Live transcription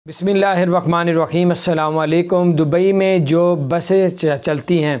बिस्मिल्लाहिर्रहमानिर्रहीम। अस्सलाम वालेकुम। दुबई में जो बसें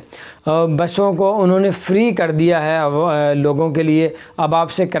चलती हैं, बसों को उन्होंने फ्री कर दिया है लोगों के लिए। अब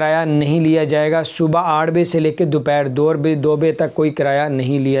आपसे किराया नहीं लिया जाएगा। सुबह 8 बजे से लेकर दोपहर 2 बजे तक कोई किराया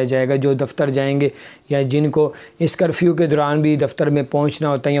नहीं लिया जाएगा। जो दफ्तर जाएंगे या जिनको इस कर्फ्यू के दौरान भी दफ्तर में पहुंचना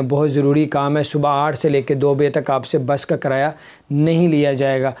होता है या बहुत ज़रूरी काम है, सुबह 8 से लेकर 2 बजे तक आपसे बस का किराया नहीं लिया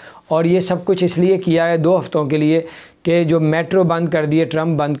जाएगा। और ये सब कुछ इसलिए किया है 2 हफ़्तों के लिए कि जो मेट्रो बंद कर दिए,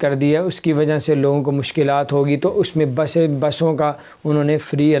 ट्रम बंद कर दिया, उसकी वजह से लोगों को मुश्किलात होगी। तो उसमें बसों का उन्होंने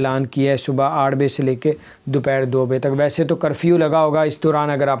फ्री ऐलान किया है सुबह 8 बजे से लेकर दोपहर 2 बजे तक। वैसे तो कर्फ्यू लगा होगा, इस दौरान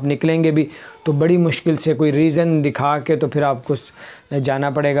अगर आप निकलेंगे भी तो बड़ी मुश्किल से कोई रीज़न दिखा के तो फिर आपको जाना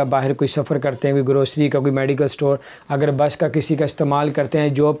पड़ेगा। बाहर कोई सफ़र करते हैं, कोई ग्रोसरी का, कोई मेडिकल स्टोर, अगर बस का किसी का इस्तेमाल करते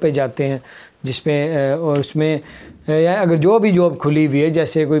हैं, जॉब पे जाते हैं जिसमें उसमें या अगर जो भी जॉब खुली हुई है,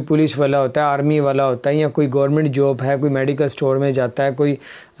 जैसे कोई पुलिस वाला होता है, आर्मी वाला होता है, या कोई गवर्नमेंट जॉब है, कोई मेडिकल स्टोर में जाता है, कोई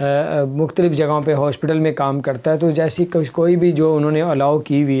मुख्तलिफ़ जगहों पे हॉस्पिटल में काम करता है, तो जैसी कोई भी जो उन्होंने अलाउ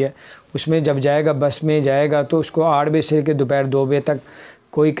की हुई है उसमें जब जाएगा, बस में जाएगा, तो उसको 8 बजे से लेकर दोपहर 2 बजे तक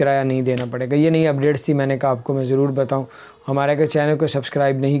कोई किराया नहीं देना पड़ेगा। ये नई अपडेट्स थी, मैंने कहा आपको मैं ज़रूर बताऊं। हमारे अगर चैनल को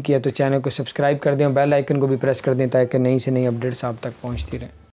सब्सक्राइब नहीं किया तो चैनल को सब्सक्राइब कर दें, बेल आइकन को भी प्रेस कर दें ताकि नई से नई अपडेट्स आप तक पहुंचती रहें।